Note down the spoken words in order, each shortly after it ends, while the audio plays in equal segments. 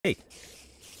Hey,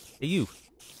 hey you.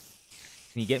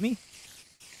 Can you get me?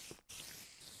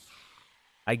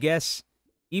 I guess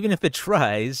even if it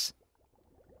tries,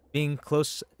 being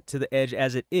close to the edge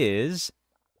as it is,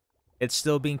 it's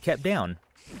still being kept down.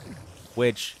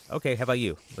 Which, okay, how about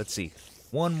you? Let's see.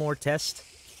 One more test.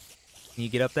 Can you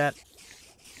get up that?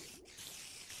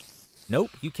 Nope,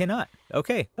 you cannot.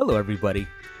 Okay, hello everybody.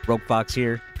 Rogue Fox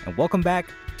here, and welcome back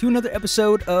to another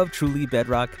episode of Truly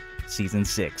Bedrock Season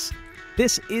 6.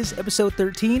 This is episode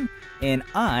 13, and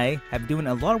I have been doing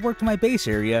a lot of work to my base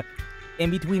area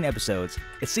in between episodes.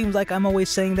 It seems like I'm always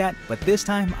saying that, but this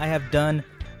time I have done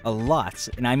a lot,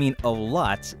 and I mean a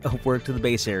lot, of work to the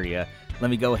base area.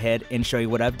 Let me go ahead and show you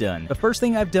what I've done. The first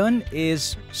thing I've done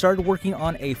is started working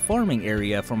on a farming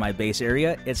area for my base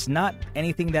area. It's not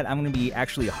anything that I'm going to be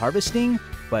actually harvesting,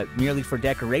 but merely for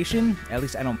decoration. At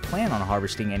least I don't plan on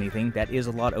harvesting anything. That is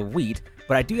a lot of wheat,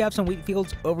 but I do have some wheat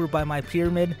fields over by my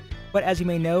pyramid. But as you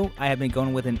may know, I have been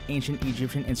going with an ancient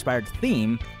Egyptian inspired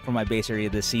theme for my base area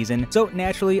this season. So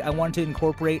naturally, I wanted to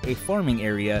incorporate a farming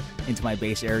area into my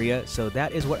base area. So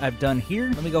that is what I've done here.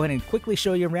 Let me go ahead and quickly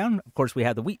show you around. Of course, we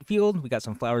have the wheat field. We got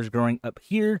some flowers growing up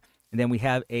here. And then we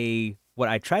have what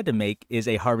I tried to make is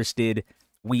a harvested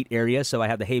wheat area. So I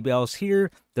have the hay bales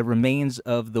here, the remains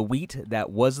of the wheat that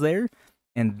was there.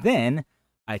 And then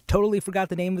I totally forgot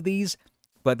the name of these,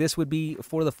 but this would be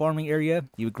for the farming area.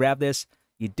 You would grab this.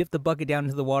 You dip the bucket down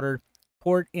into the water,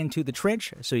 pour it into the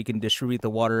trench so you can distribute the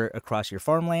water across your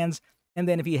farmlands. And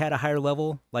then if you had a higher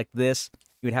level like this,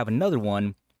 you would have another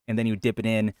one, and then you would dip it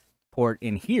in, pour it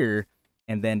in here,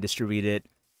 and then distribute it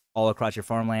all across your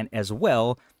farmland as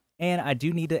well. And I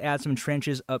do need to add some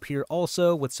trenches up here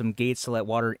also with some gates to let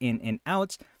water in and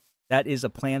out. That is a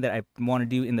plan that I want to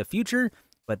do in the future,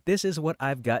 but this is what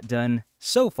I've got done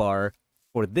so far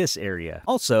for this area.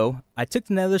 Also, I took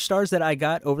the nether stars that I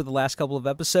got over the last couple of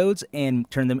episodes and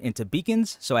turned them into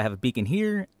beacons. So I have a beacon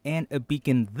here and a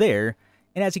beacon there.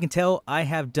 And as you can tell, I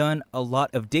have done a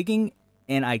lot of digging,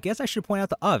 and I guess I should point out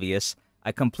the obvious.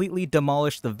 I completely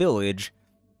demolished the village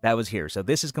that was here. So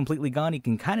this is completely gone. You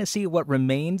can kind of see what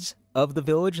remains of the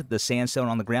village, the sandstone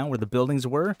on the ground where the buildings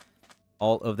were,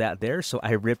 all of that there. So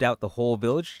I ripped out the whole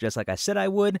village just like I said I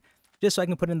would, just so I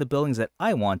can put in the buildings that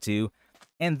I want to.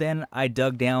 And then I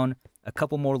dug down a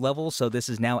couple more levels, so this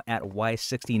is now at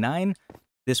Y69.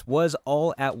 This was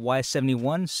all at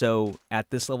Y71, so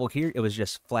at this level here, it was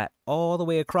just flat all the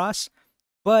way across.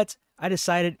 But I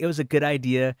decided it was a good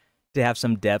idea to have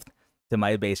some depth to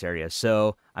my base area,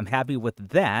 so I'm happy with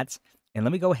that. And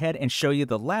let me go ahead and show you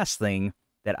the last thing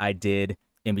that I did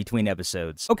in between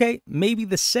episodes. Okay, maybe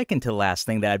the second to last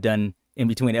thing that I've done in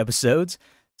between episodes.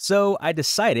 So I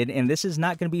decided, and this is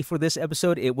not going to be for this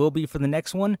episode, it will be for the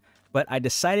next one, but I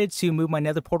decided to move my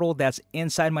nether portal that's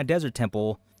inside my desert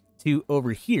temple to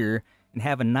over here and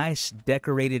have a nice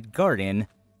decorated garden.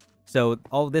 So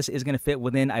all of this is going to fit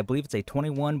within, I believe it's a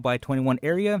 21 by 21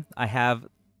 area. I have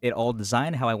it all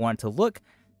designed how I want it to look,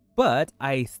 but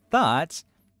I thought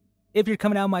if you're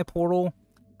coming out of my portal,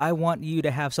 I want you to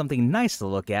have something nice to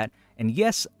look at. And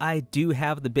yes, I do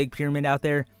have the big pyramid out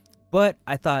there, but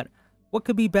I thought, what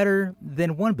could be better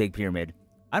than one big pyramid?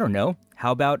 I don't know.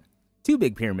 How about two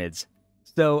big pyramids?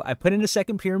 So I put in a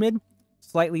second pyramid,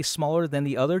 slightly smaller than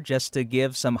the other, just to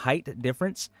give some height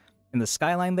difference in the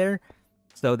skyline there.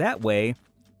 So that way,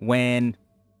 when,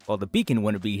 well, the beacon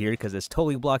wouldn't be here because it's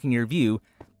totally blocking your view,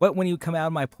 but when you come out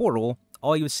of my portal,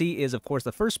 all you would see is, of course,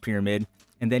 the first pyramid,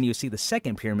 and then you see the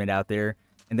second pyramid out there.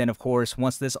 And then, of course,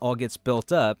 once this all gets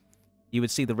built up, you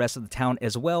would see the rest of the town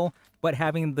as well, but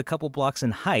having the couple blocks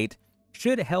in height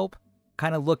should help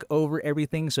kind of look over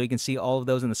everything so you can see all of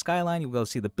those in the skyline. You'll be able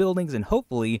to see the buildings and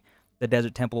hopefully the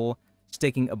desert temple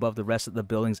sticking above the rest of the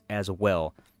buildings as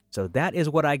well. So that is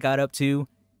what I got up to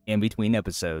in between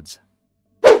episodes.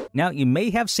 Now, you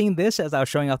may have seen this as I was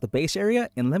showing off the base area,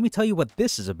 and let me tell you what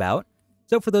this is about.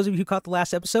 So for those of you who caught the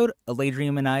last episode,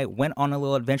 Eladrium and I went on a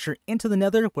little adventure into the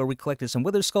nether where we collected some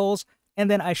wither skulls, and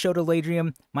then I showed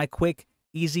Eladrium my quick,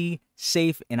 easy,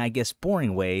 safe, and I guess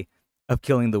boring way of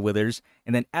killing the withers.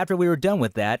 And then after we were done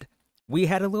with that, we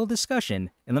had a little discussion,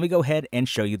 and let me go ahead and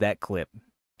show you that clip.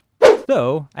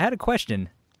 So I had a question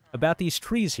about these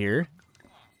trees here.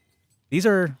 These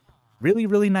are really,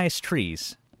 really nice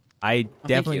trees. I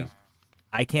definitely,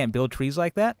 I can't build trees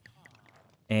like that.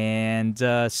 And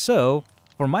so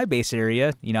for my base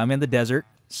area, you know, I'm in the desert,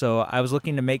 so I was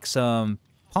looking to make some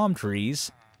palm trees.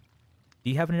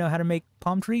 Do you happen to know how to make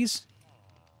palm trees?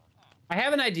 I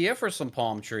have an idea for some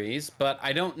palm trees, but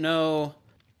I don't know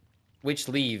which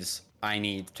leaves I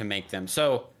need to make them.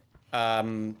 So,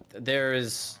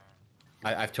 there's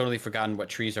I've totally forgotten what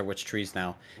trees are which trees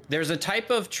now. There's a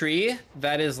type of tree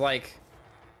that is like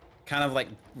kind of like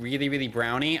really, really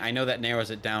browny. I know that narrows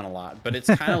it down a lot, but it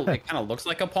kind of looks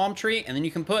like a palm tree. And then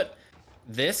you can put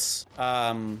this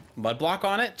mud block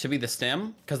on it to be the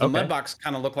stem, because the mud blocks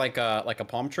kind of look like a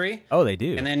palm tree. Oh, they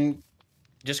do. And then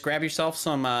just grab yourself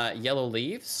some yellow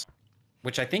leaves,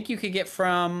 which I think you could get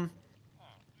from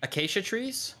acacia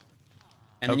trees.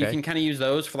 And then you can kind of use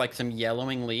those for like some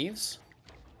yellowing leaves.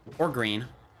 Or green.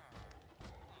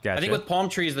 Gotcha. I think with palm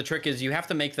trees, the trick is you have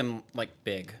to make them like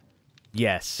big.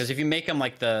 Yes. Because if you make them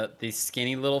like these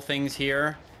skinny little things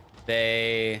here,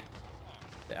 I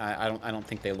don't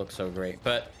think they look so great.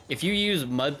 But if you use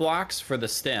mud blocks for the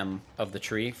stem of the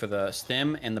tree, for the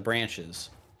stem and the branches,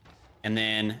 and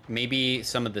then maybe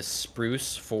some of the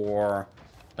spruce for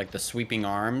like the sweeping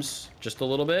arms, just a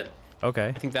little bit.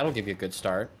 Okay. I think that'll give you a good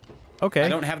start. Okay. I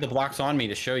don't have the blocks on me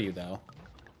to show you though.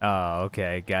 Oh,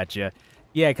 okay, gotcha.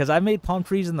 Yeah, because I've made palm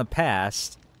trees in the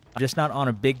past, just not on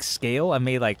a big scale. I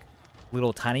made like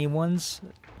little tiny ones,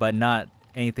 but not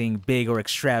anything big or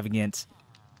extravagant.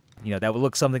 You know, that would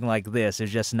look something like this.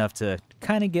 It's just enough to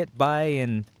kind of get by,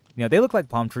 and you know, they look like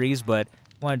palm trees, but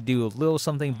I want to do a little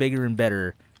something bigger and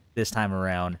better this time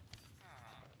around.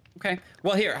 Okay.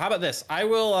 Well, here, how about this? I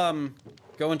will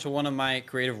go into one of my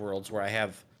creative worlds where I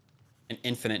have an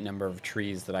infinite number of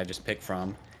trees that I just pick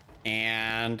from.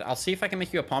 And I'll see if I can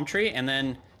make you a palm tree. And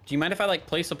then, do you mind if I like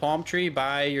place a palm tree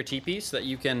by your teepee so that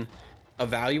you can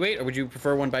evaluate, or would you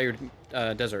prefer one by your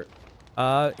desert?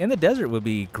 In the desert would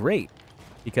be great,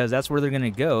 because that's where they're gonna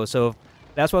go. So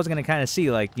that's what I was gonna kind of see,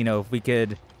 like, you know, if we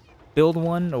could build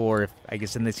one, or if, I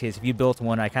guess in this case, if you built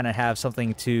one, I kind of have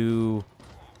something to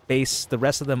base the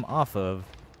rest of them off of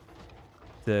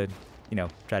to, you know,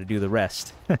 try to do the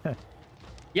rest.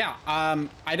 Yeah,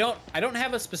 I don't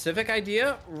have a specific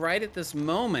idea right at this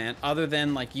moment, other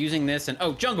than like using this and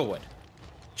jungle wood.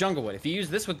 Jungle wood. If you use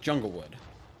this with jungle wood,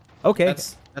 okay,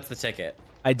 that's the ticket.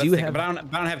 I do have, but I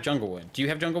don't have jungle wood. Do you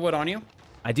have jungle wood on you?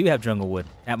 I do have jungle wood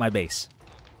at my base.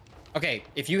 Okay,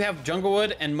 if you have jungle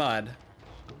wood and mud,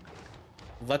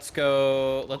 let's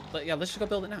go. Let's just go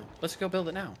build it now. Let's go build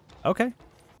it now. Okay.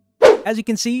 As you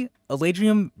can see,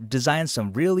 Eladrium designed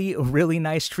some really, really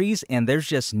nice trees, and there's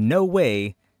just no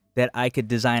way that I could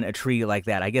design a tree like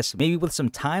that. I guess maybe with some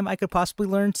time I could possibly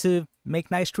learn to make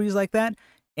nice trees like that.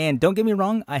 And don't get me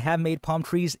wrong, I have made palm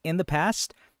trees in the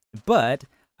past, but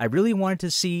I really wanted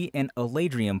to see an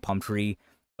Eladrium palm tree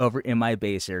over in my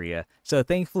base area. So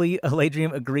thankfully,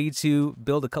 Eladrium agreed to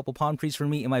build a couple palm trees for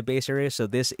me in my base area. So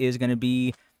this is going to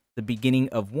be the beginning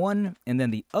of one, and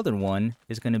then the other one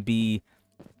is going to be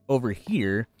over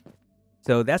here.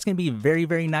 So that's going to be very,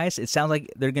 very nice. It sounds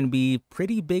like they're going to be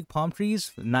pretty big palm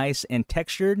trees, nice and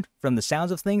textured from the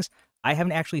sounds of things. I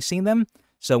haven't actually seen them,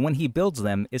 so when he builds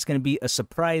them, it's going to be a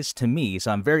surprise to me.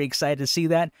 So I'm very excited to see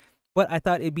that, but I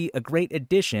thought it'd be a great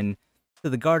addition to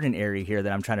the garden area here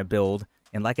that I'm trying to build.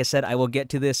 And like I said, I will get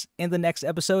to this in the next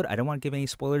episode. I don't want to give any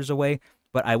spoilers away,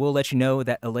 but I will let you know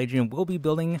that Eladrium will be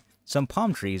building some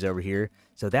palm trees over here.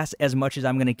 So that's as much as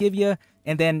I'm going to give you,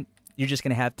 and then you're just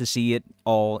going to have to see it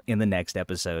all in the next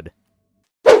episode.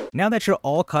 Now that you're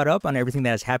all caught up on everything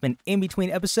that has happened in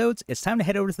between episodes, it's time to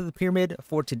head over to the pyramid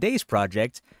for today's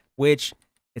project, which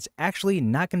it's actually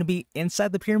not going to be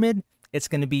inside the pyramid, it's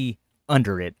going to be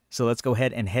under it. So let's go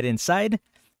ahead and head inside.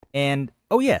 And,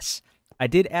 oh yes, I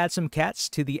did add some cats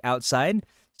to the outside.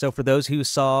 So for those who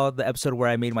saw the episode where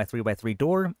I made my 3x3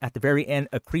 door, at the very end,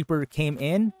 a creeper came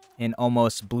in and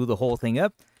almost blew the whole thing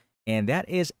up. And that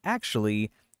is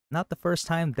actually not the first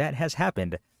time that has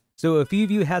happened. So a few of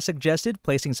you have suggested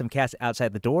placing some cats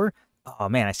outside the door. Oh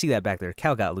man, I see that back there.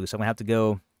 Cow got loose. I'm gonna have to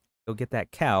go get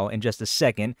that cow in just a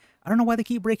second. I don't know why they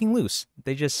keep breaking loose.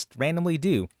 They just randomly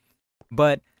do.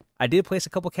 But I did place a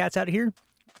couple cats out here.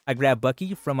 I grabbed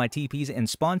Bucky from my TPs in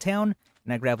Spawn Town,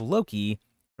 and I grabbed Loki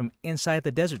from inside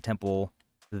the desert temple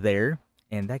there.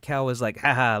 And that cow was like,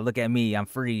 haha, look at me, I'm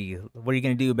free. What are you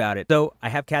gonna do about it? So I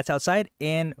have cats outside,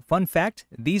 and fun fact,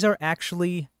 these are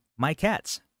actually my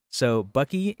cats. So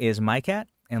Bucky is my cat,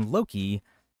 and Loki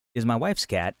is my wife's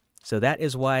cat. So that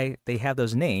is why they have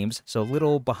those names. So a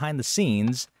little behind the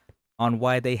scenes on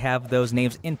why they have those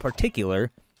names in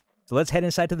particular. So let's head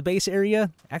inside to the base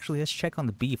area. Actually, let's check on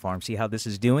the bee farm, see how this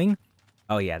is doing.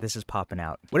 Oh yeah, this is popping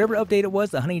out. Whatever update it was,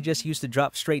 the honey just used to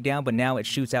drop straight down, but now it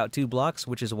shoots out 2 blocks,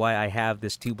 which is why I have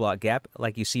this 2-block gap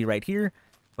like you see right here.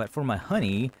 But for my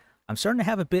honey, I'm starting to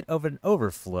have a bit of an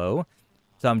overflow.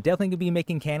 So I'm definitely going to be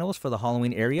making candles for the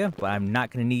Halloween area, but I'm not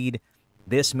going to need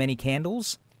this many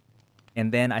candles.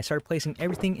 And then I started placing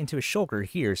everything into a shulker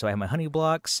here. So I have my honey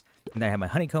blocks, and then I have my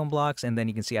honeycomb blocks, and then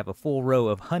you can see I have a full row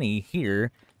of honey here.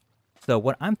 So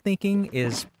what I'm thinking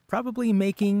is probably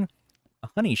making a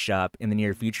honey shop in the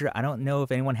near future. I don't know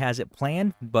if anyone has it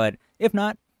planned, but if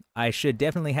not, I should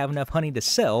definitely have enough honey to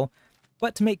sell.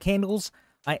 But to make candles,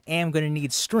 I am going to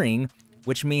need string,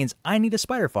 which means I need a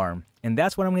spider farm. And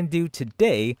that's what I'm going to do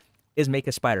today, is make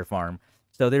a spider farm.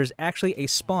 So there's actually a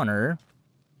spawner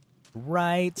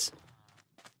right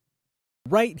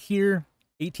here,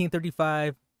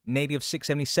 1835, negative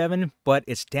 677, but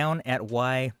it's down at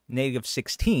Y, negative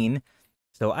 16.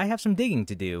 So I have some digging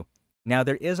to do. Now,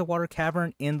 there is a water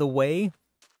cavern in the way,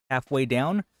 halfway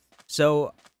down.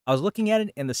 So I was looking at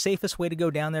it, and the safest way to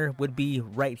go down there would be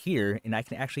right here, and I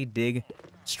can actually dig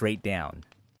straight down.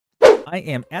 I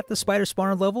am at the spider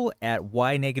spawner level at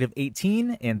Y, negative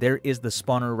 18, and there is the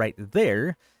spawner right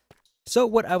there. So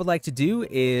what I would like to do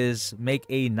is make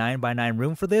a 9x9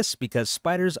 room for this, because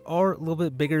spiders are a little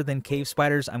bit bigger than cave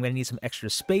spiders. I'm going to need some extra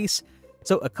space.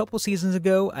 So a couple seasons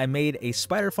ago, I made a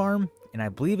spider farm, and I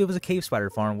believe it was a cave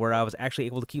spider farm, where I was actually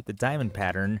able to keep the diamond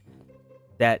pattern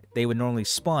that they would normally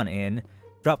spawn in,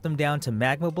 drop them down to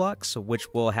magma blocks, which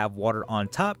will have water on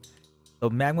top. The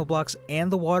magma blocks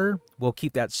and the water will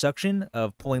keep that suction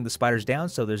of pulling the spiders down,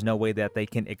 so there's no way that they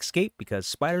can escape, because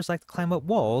spiders like to climb up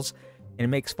walls, and it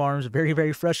makes farms very,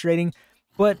 very frustrating.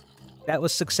 But that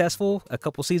was successful a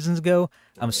couple seasons ago.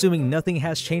 I'm assuming nothing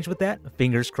has changed with that.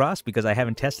 Fingers crossed, because I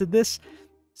haven't tested this.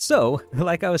 So,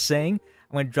 like I was saying,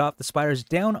 I'm going to drop the spiders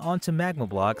down onto magma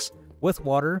blocks with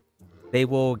water. They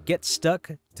will get stuck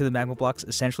to the magma blocks,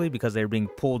 essentially, because they're being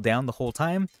pulled down the whole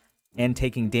time and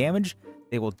taking damage.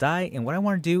 They will die, and what I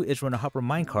want to do is run a hopper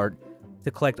minecart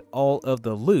to collect all of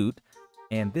the loot.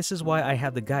 And this is why I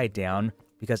have the guide down,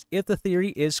 because if the theory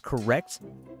is correct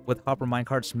with hopper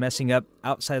minecarts messing up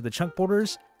outside of the chunk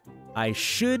borders, I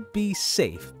should be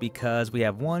safe, because we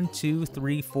have 1, 2,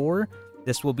 3, 4.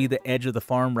 This will be the edge of the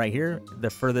farm right here, the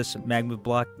furthest magma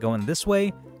block going this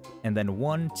way, and then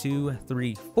 1, 2,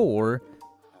 3, 4,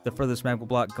 the furthest magma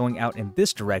block going out in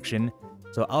this direction.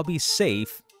 So I'll be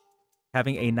safe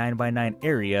having a 9x9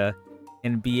 area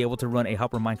and be able to run a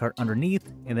hopper minecart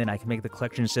underneath, and then I can make the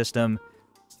collection system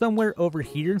somewhere over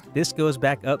here. This goes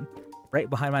back up right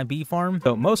behind my bee farm.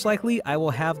 So most likely I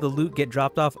will have the loot get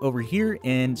dropped off over here,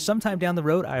 and sometime down the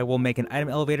road I will make an item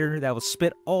elevator that will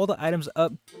spit all the items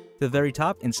up to the very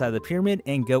top inside the pyramid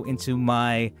and go into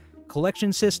my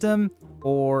collection system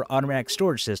or automatic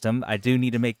storage system. I do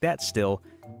need to make that still,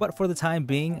 but for the time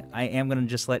being I am going to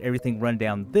just let everything run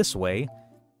down this way.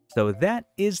 So that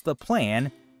is the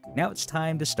plan. Now it's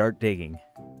time to start digging.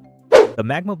 The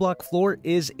magma block floor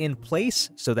is in place,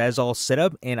 so that is all set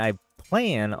up, and I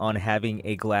plan on having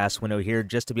a glass window here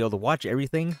just to be able to watch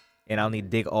everything, and I'll need to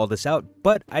dig all this out,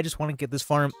 but I just want to get this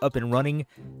farm up and running.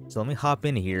 So let me hop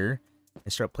in here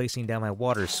and start placing down my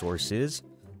water sources.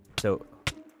 So,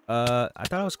 I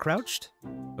thought I was crouched?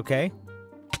 Okay.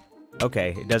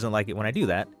 Okay, it doesn't like it when I do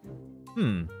that.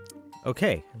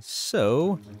 Okay,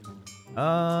 so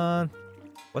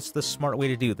what's the smart way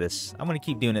to do this? I'm gonna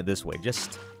keep doing it this way,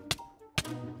 just...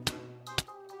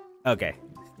 Okay.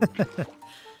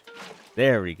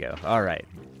 There we go. Alright.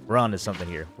 We're on to something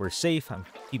here. We're safe. I'm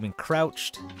keeping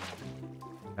crouched.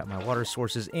 Got my water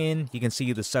sources in. You can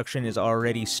see the suction is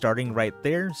already starting right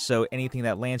there, so anything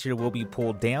that lands here will be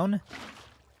pulled down.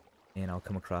 And I'll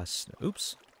come across...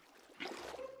 Oops.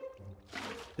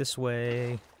 This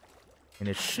way. And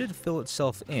it should fill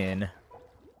itself in.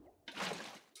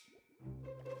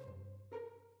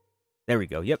 There we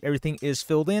go. Yep, everything is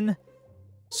filled in.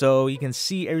 So you can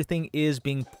see everything is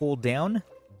being pulled down.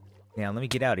 Now, let me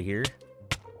get out of here.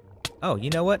 Oh, you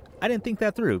know what? I didn't think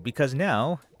that through, because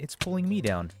now it's pulling me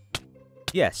down.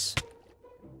 Yes.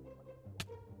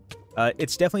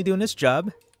 It's definitely doing its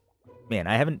job. Man,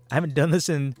 I haven't done this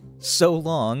in so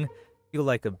long. I feel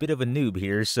like a bit of a noob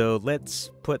here, so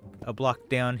let's put a block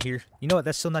down here. You know what?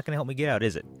 That's still not going to help me get out,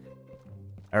 is it?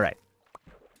 Alright.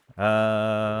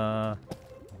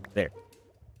 There.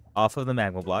 Off of the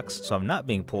magma blocks, so I'm not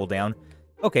being pulled down.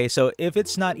 Okay, so if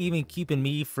it's not even keeping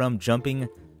me from jumping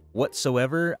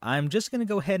whatsoever, I'm just going to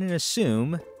go ahead and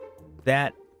assume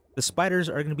that the spiders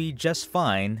are going to be just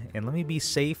fine. And let me be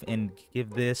safe and give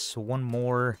this one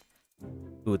more...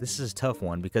 Ooh, this is a tough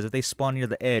one, because if they spawn near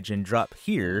the edge and drop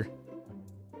here,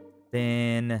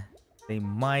 then they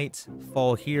might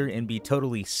fall here and be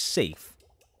totally safe.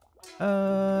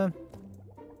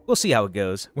 We'll see how it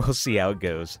goes. We'll see how it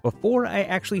goes. Before I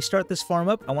actually start this farm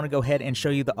up, I want to go ahead and show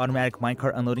you the automatic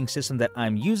minecart unloading system that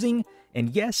I'm using. And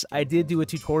yes, I did do a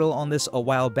tutorial on this a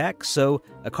while back, so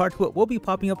a card to it will be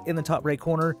popping up in the top right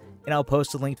corner, and I'll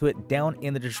post a link to it down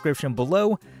in the description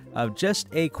below. Just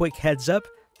a quick heads up,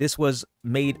 This was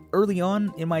made early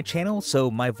on in my channel,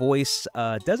 so my voice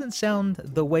doesn't sound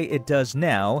the way it does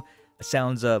now. It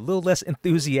sounds a little less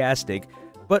enthusiastic,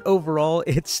 but overall,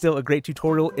 it's still a great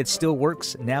tutorial. It still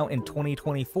works now in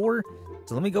 2024.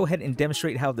 So let me go ahead and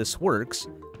demonstrate how this works.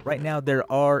 Right now, there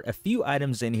are a few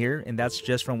items in here, and that's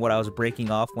just from what I was breaking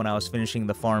off when I was finishing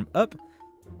the farm up.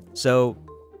 So,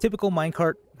 typical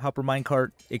minecart, hopper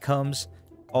minecart, it comes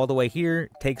all the way here,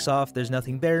 takes off, there's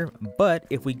nothing there, but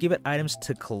if we give it items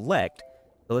to collect,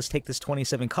 so let's take this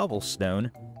 27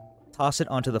 cobblestone, toss it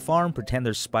onto the farm, pretend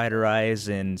there's spider eyes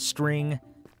and string.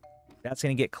 That's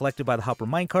going to get collected by the hopper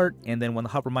minecart, and then when the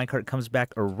hopper minecart comes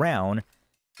back around,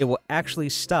 it will actually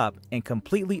stop and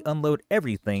completely unload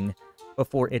everything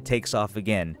before it takes off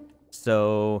again.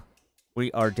 So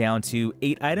we are down to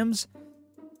 8 items,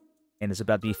 and it's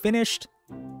about to be finished.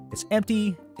 It's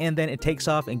empty, and then it takes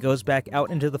off and goes back out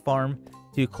into the farm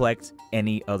to collect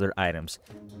any other items.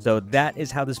 So that is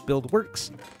how this build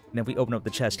works. And if we open up the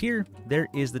chest here, there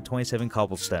is the 27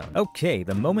 cobblestone. Okay,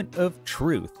 the moment of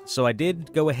truth. So I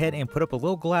did go ahead and put up a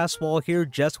little glass wall here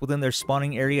just within their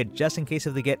spawning area, just in case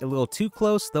if they get a little too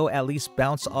close, they'll at least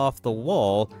bounce off the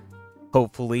wall,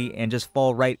 hopefully, and just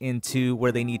fall right into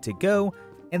where they need to go.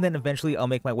 And then eventually I'll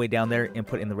make my way down there and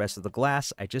put in the rest of the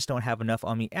glass. I just don't have enough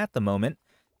on me at the moment.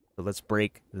 So let's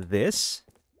break this.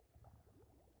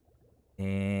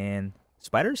 And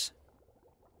spiders?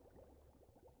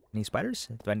 Any spiders?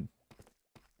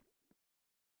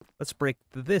 Let's break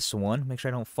this one. Make sure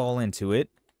I don't fall into it.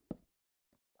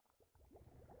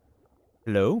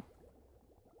 Hello?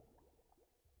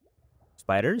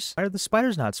 Spiders? Why are the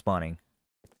spiders not spawning?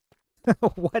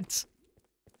 What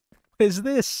is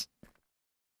this?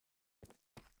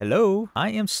 Hello?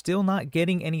 I am still not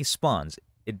getting any spawns.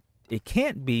 It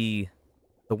can't be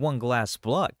the one glass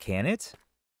block, can it?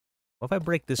 What if I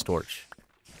break this torch?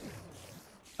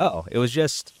 Uh-oh, it was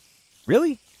just...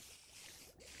 Really?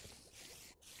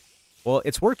 Well,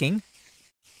 it's working.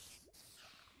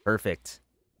 Perfect.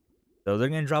 So they're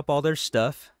going to drop all their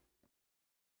stuff.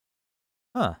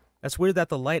 Huh. That's weird that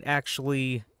the light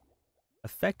actually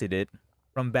affected it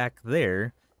from back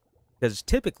there. Because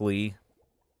typically,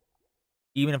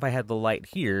 even if I had the light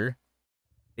here,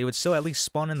 they would still at least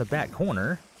spawn in the back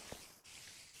corner.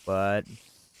 But,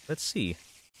 let's see.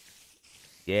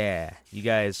 Yeah, you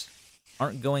guys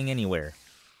aren't going anywhere.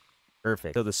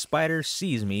 Perfect. So the spider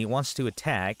sees me, wants to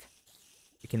attack.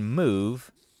 It can move.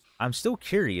 I'm still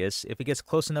curious if it gets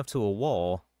close enough to a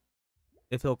wall,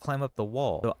 if it'll climb up the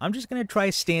wall. So I'm just going to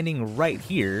try standing right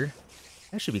here.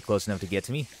 That should be close enough to get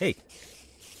to me. Hey.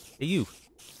 Hey, you.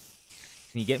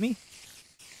 Can you get me?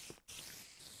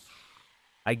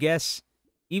 I guess,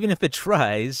 even if it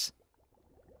tries,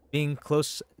 being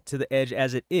close to the edge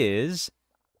as it is,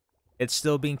 it's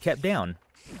still being kept down.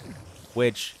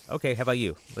 Which, okay, how about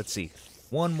you? Let's see.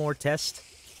 One more test.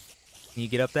 Can you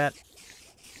get up that?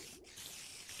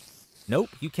 Nope,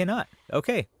 you cannot.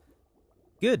 Okay.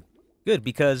 Good. Good,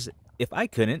 because if I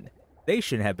couldn't, they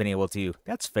shouldn't have been able to.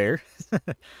 That's fair.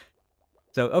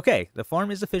 So, okay, the farm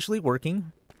is officially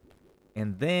working.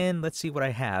 And then, let's see what I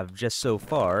have just so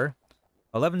far.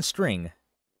 11 string.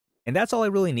 And that's all I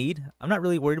really need. I'm not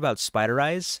really worried about spider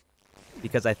eyes,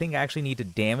 because I think I actually need to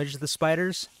damage the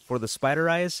spiders for the spider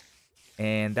eyes.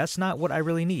 And that's not what I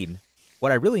really need.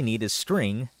 What I really need is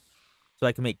string, so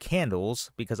I can make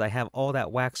candles, because I have all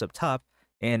that wax up top.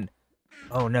 And,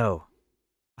 oh no,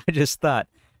 I just thought,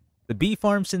 the bee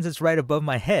farm, since it's right above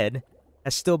my head,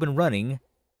 has still been running.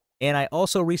 And I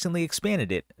also recently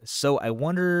expanded it, so I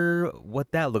wonder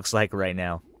what that looks like right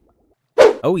now.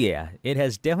 Oh yeah, it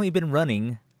has definitely been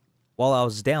running while I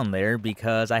was down there,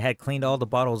 because I had cleaned all the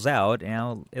bottles out.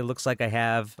 Now it looks like I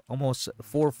have almost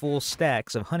 4 full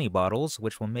stacks of honey bottles,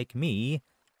 which will make me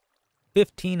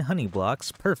 15 honey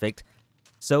blocks. Perfect.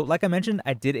 So like I mentioned,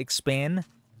 I did expand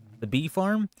the bee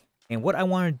farm, and what I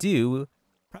want to do,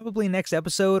 probably next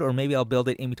episode, or maybe I'll build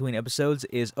it in between episodes,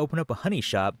 is open up a honey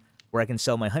shop where I can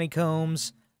sell my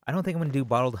honeycombs. I don't think I'm going to do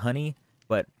bottled honey,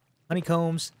 but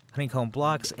honeycombs, honeycomb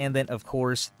blocks, and then, of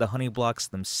course, the honey blocks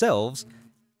themselves.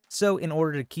 So in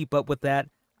order to keep up with that,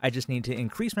 I just need to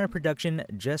increase my production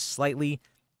just slightly.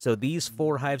 So these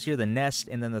 4 hives here, the nest,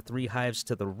 and then the 3 hives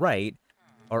to the right,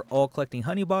 are all collecting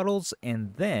honey bottles,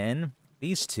 and then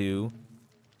these 2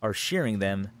 are sharing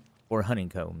them for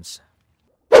honeycombs.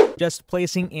 Just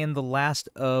placing in the last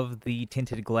of the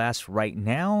tinted glass right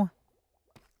now.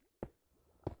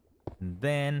 And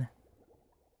then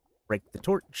break the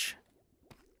torch.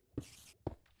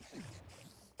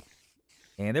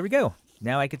 And there we go.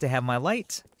 Now I get to have my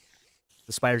light.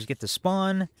 The spiders get to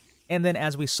spawn. And then,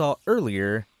 as we saw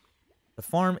earlier, the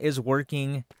farm is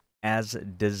working as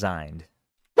designed.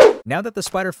 Now that the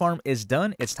spider farm is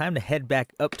done, it's time to head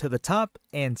back up to the top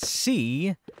and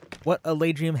see what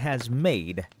Eladrium has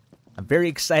made. I'm very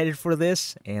excited for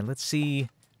this, and let's see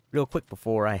real quick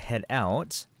before I head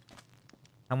out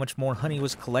how much more honey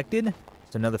was collected.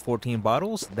 It's another 14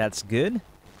 bottles. That's good.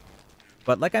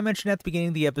 But like I mentioned at the beginning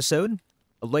of the episode,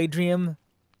 Eladrium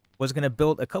was going to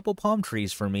build a couple palm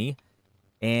trees for me,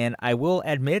 and I will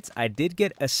admit I did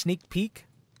get a sneak peek.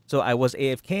 So I was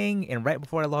AFKing, and right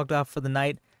before I logged off for the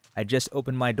night, I just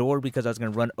opened my door because I was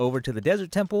going to run over to the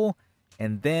desert temple,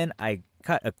 and then I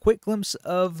caught a quick glimpse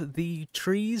of the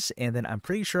trees, and then I'm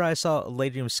pretty sure I saw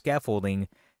Eladrium scaffolding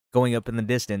going up in the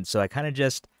distance, so I kind of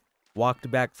just walked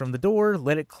back from the door,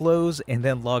 let it close, and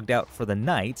then logged out for the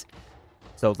night.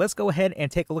 So let's go ahead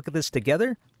and take a look at this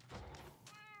together.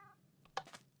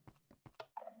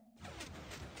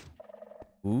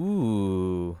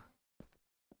 Ooh.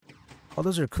 Oh,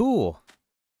 those are cool.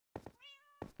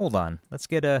 Hold on. Let's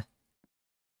get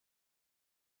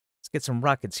some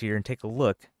rockets here and take a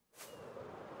look.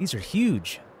 These are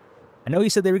huge. I know he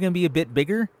said they were going to be a bit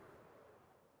bigger.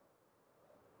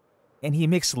 And he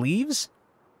mixed leaves?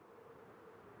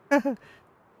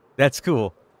 That's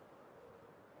cool.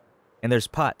 And there's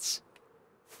pots.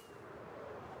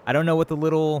 I don't know what the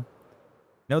little...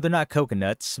 No, they're not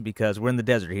coconuts because we're in the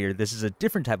desert here. This is a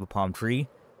different type of palm tree.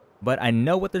 But I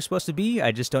know what they're supposed to be.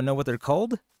 I just don't know what they're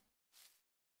called.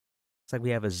 Looks like we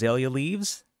have azalea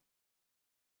leaves.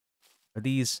 Are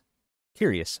these...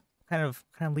 Curious. What kind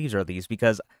of leaves are these?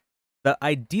 Because the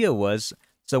idea was...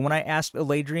 So when I asked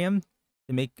Eladrium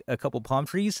to make a couple palm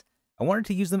trees, I wanted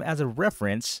to use them as a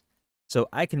reference so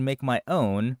I can make my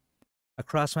own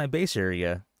across my base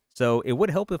area. So it would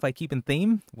help if I keep in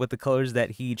theme with the colors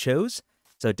that he chose.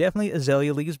 So definitely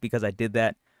azalea leaves because I did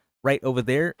that right over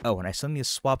there. Oh, and I still need to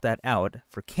swap that out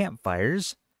for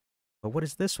campfires. But what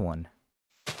is this one?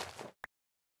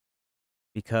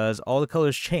 Because all the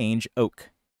colors change. Oak.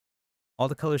 All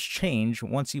the colors change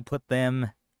once you put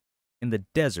them in the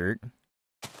desert.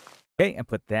 Okay, and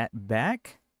put that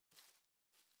back.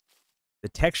 The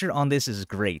texture on this is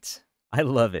great. I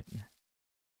love it.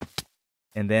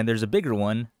 And then there's a bigger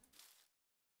one.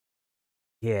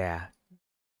 Yeah.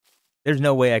 There's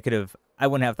no way I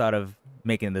wouldn't have thought of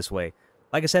making it this way.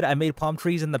 Like I said, I made palm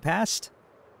trees in the past,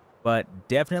 but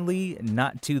definitely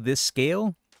not to this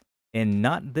scale and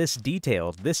not this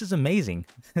detailed. This is amazing.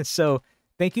 So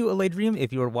thank you, Eladrium,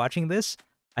 if you are watching this.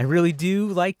 I really do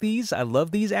like these. I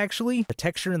love these, actually. The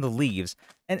texture in the leaves.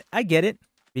 And I get it,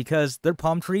 because they're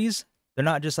palm trees. They're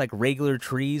not just like regular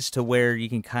trees to where you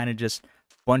can kind of just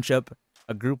bunch up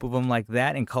a group of them like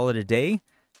that and call it a day.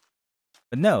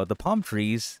 But no, the palm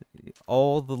trees,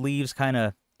 all the leaves kind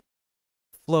of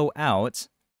flow out.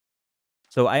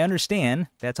 So I understand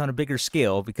that's on a bigger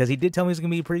scale, because he did tell me it's going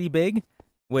to be pretty big,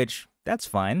 which, that's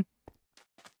fine.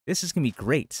 This is going to be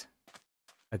great.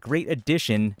 A great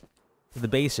addition to the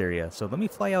base area. So let me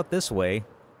fly out this way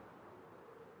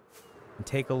and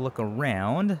take a look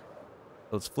around.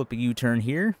 Let's flip a U-turn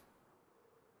here.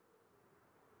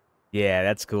 Yeah,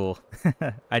 that's cool.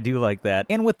 I do like that.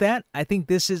 And with that, I think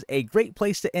this is a great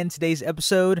place to end today's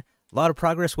episode. A lot of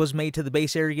progress was made to the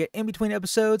base area in between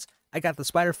episodes. I got the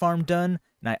spider farm done,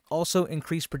 and I also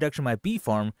increased production of my bee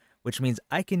farm, which means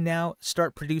I can now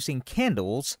start producing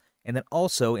candles. And then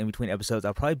also, in between episodes,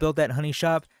 I'll probably build that honey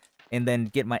shop and then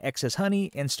get my excess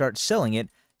honey and start selling it,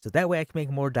 so that way I can make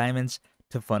more diamonds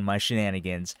to fund my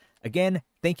shenanigans. Again,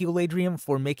 thank you, Eladrium,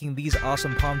 for making these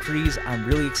awesome palm trees. I'm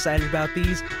really excited about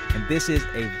these, and this is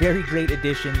a very great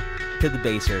addition to the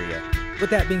base area. With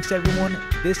that being said, everyone,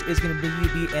 this is going to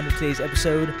be the end of today's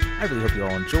episode. I really hope you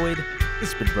all enjoyed.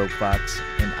 This has been Rogue Fox,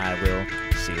 and I will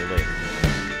see you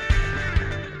later.